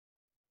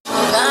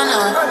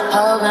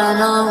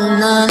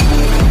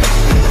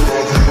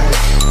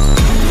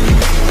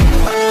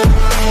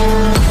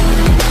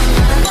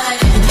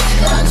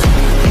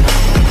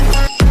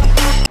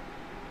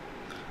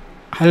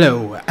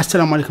Hello,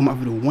 assalamu alaikum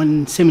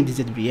everyone. Samir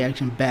did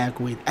reaction back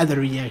with other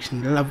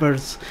reaction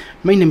lovers.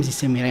 My name is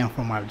Samir. I am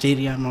from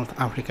Algeria, North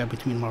Africa,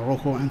 between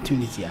Morocco and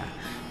Tunisia.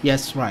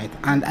 Yes, right,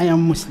 and I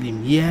am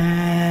Muslim.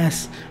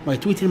 Yes, my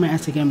Twitter, my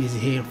Instagram is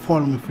here.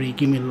 Follow me free,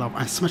 give me love,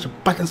 and smash the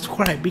button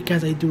subscribe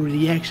because I do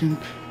reaction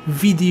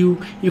video.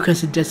 You can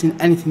suggest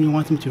anything you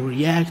want me to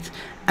react,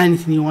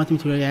 anything you want me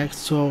to react.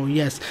 So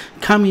yes,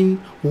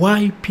 coming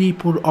why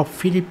people of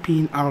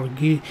Philippines are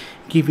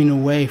giving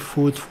away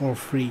food for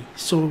free.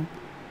 So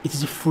it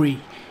is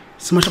free.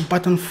 Smash the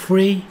button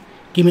free,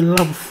 give me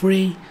love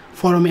free,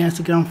 follow me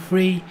Instagram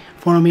free,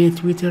 follow me on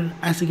Twitter,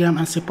 Instagram,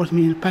 and support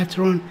me in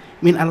Patreon.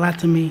 Mean a lot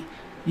to me.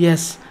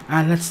 Yes,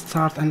 and let's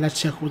start and let's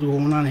check what's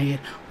going on here.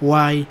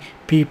 Why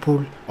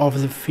people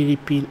of the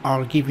Philippines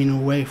are giving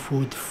away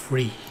food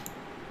free.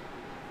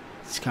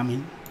 It's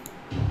coming.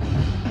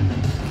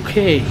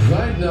 Okay.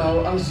 Right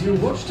now, as you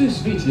watch this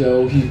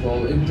video,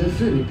 people in the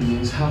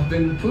Philippines have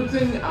been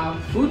putting up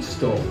food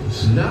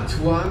stalls. Not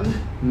one,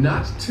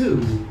 not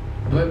two,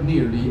 but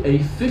nearly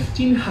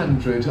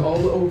 1,500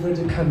 all over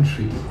the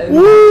country. And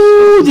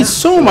ooh, there's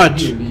so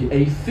much.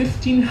 Nearly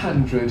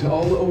 1,500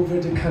 all over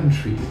the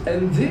country.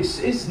 And this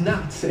is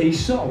not a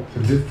shop.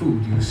 The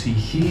food you see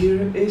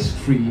here is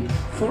free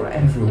for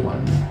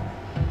everyone.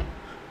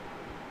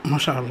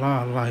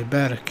 MashaAllah, Allah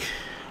barak.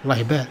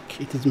 Allah barak.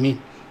 It is me.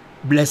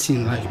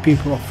 Blessing like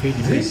people of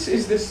Philippines. This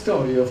is the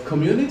story of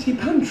community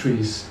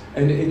pantries,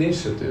 an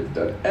initiative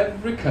that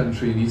every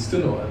country needs to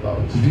know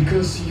about.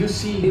 Because you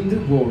see, in the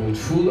world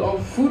full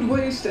of food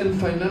waste and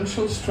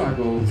financial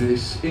struggle,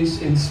 this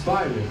is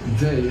inspiring.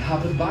 They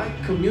have a big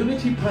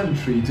community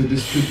pantry to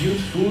distribute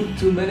food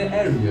to many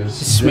areas.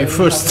 This is my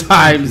first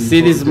time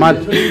seeing this much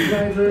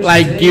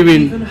like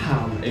giving. Even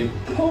have a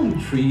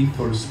pantry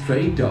for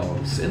stray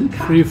dogs and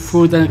cats. Free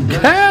food and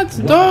cats,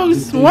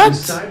 dogs, what?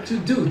 Decide to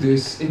do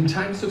this in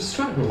times of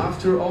struggle.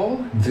 After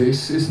all,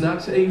 this is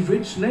not a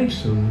rich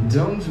nation.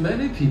 Don't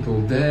many people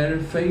there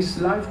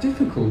face life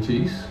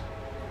difficulties?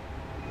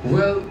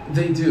 Well,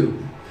 they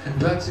do.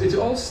 But it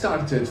all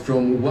started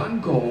from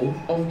one goal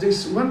of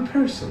this one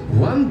person.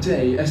 One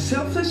day, a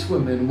selfless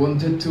woman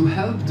wanted to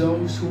help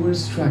those who were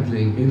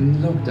struggling in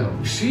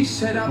lockdown. She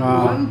set up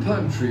one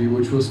pantry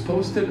which was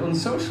posted on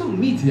social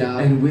media,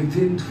 and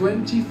within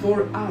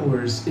 24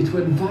 hours it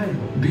went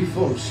viral.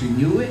 Before she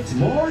knew it,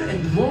 more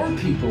and more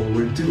people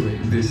were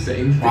doing the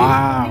same thing.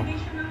 Wow.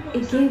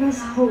 It gave us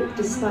hope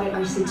despite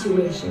our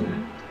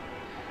situation.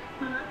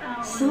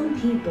 Some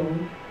people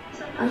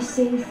are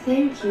saying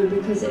thank you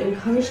because it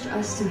encouraged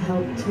us to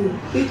help too.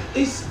 It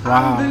is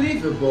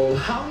unbelievable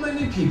how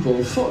many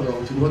people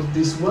followed what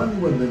this one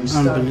woman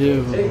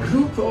started. A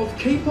group of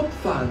K-pop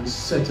fans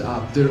set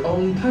up their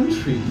own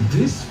pantry.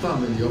 This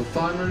family of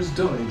farmers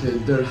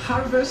donated their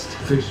harvest.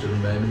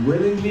 Fishermen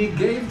willingly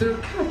gave their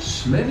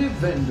catch. Many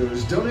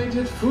vendors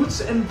donated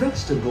fruits and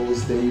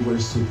vegetables they were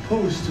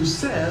supposed to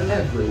sell.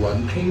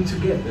 Everyone came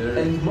together,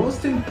 and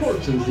most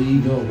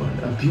importantly, no one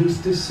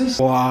abused the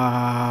system.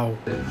 Wow.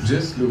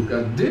 Just look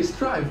at this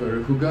driver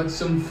who got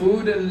some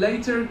food and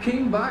later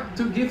came back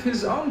to give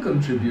his own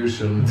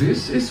contribution.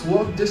 This is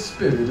what the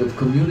spirit of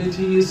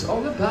community is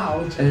all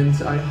about, and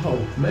I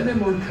hope many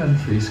more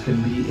countries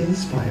can be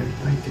inspired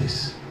by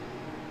this.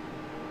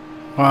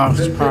 Wow,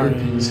 the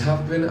Philippines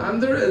have been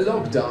under a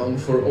lockdown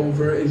for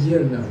over a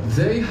year now.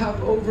 They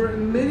have over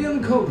 1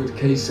 million COVID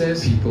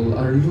cases. People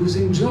are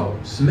losing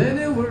jobs.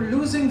 Many were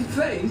losing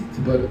faith,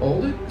 but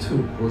all it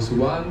took was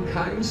one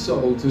kind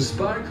soul to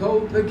spark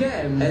hope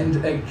again and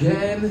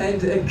again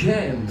and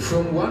again.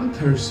 From one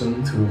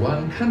person to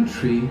one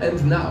country,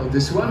 and now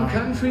this one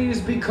country is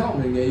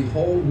becoming a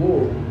whole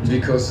world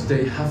because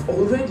they have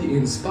already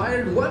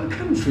inspired one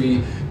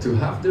country to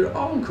have their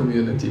own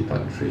community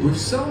pantry. With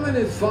so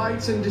many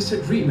fights and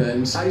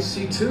disagreements, I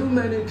see too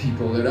many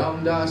people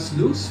around us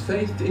lose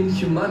faith in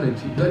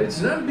humanity. But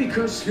it's not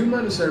because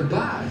humans are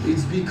bad,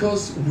 it's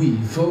because we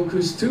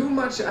focus too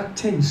much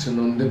attention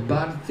on the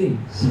bad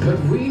things. But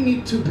we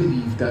need to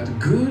believe that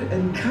good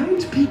and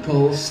kind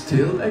people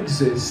still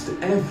exist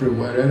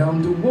everywhere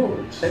around the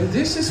world. And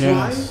this is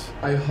why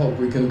I hope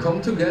we can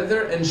come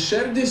together and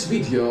share this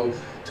video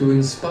to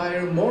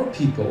inspire more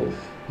people,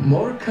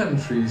 more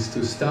countries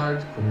to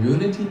start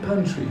community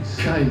pantries.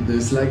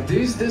 Kindness like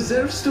this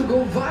deserves to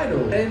go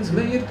viral, and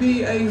may it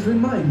be a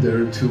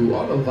reminder to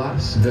all of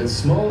us that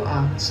small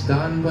acts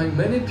done by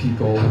many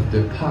people have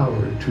the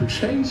power to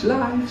change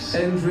lives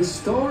and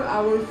restore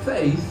our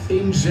faith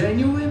in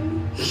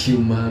genuine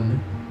human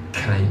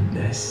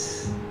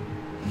kindness.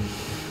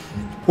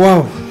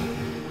 Wow.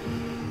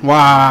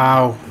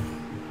 Wow.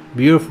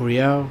 Beautiful,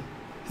 yo.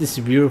 This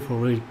is beautiful,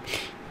 really.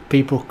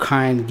 People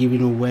kind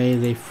giving away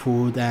their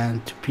food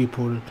and to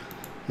people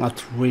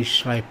not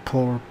rich, like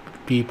poor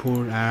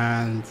people,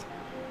 and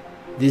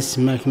this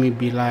make me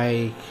be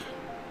like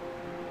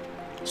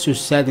so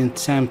sad at the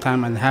same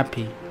time and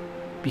happy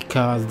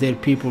because their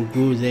people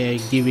good, they're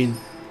giving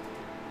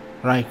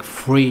like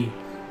free,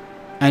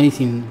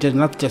 anything, just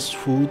not just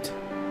food,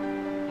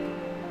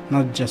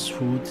 not just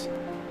food.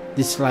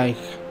 This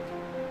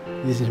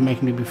is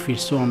making me feel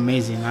so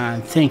amazing,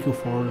 and thank you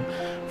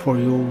for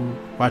you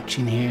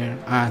watching here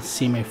and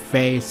see my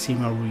face, see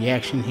my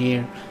reaction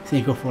here.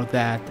 Thank you for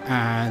that,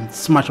 and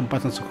smash the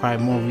button, subscribe,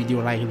 more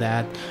video like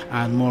that,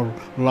 and more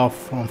love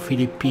from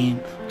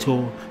Philippines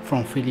to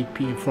from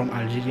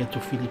Algeria to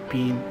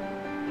Philippines.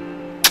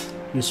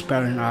 You're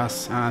sparing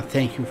us, and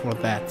thank you for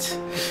that.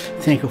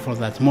 Thank you for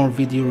that. More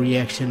video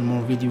reaction,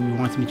 more video you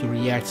want me to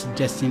react,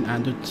 suggesting,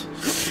 and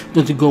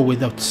don't go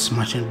without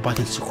smashing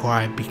button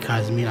subscribe,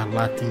 because it means a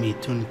lot to me.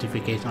 Turn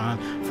notification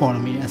on, follow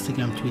me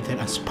Instagram, Twitter,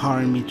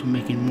 inspiring me to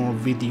making more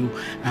video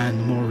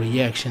and more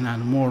reaction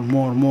and more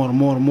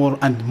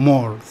and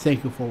more.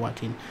 Thank you for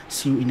watching.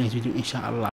 See you in next video, inshallah.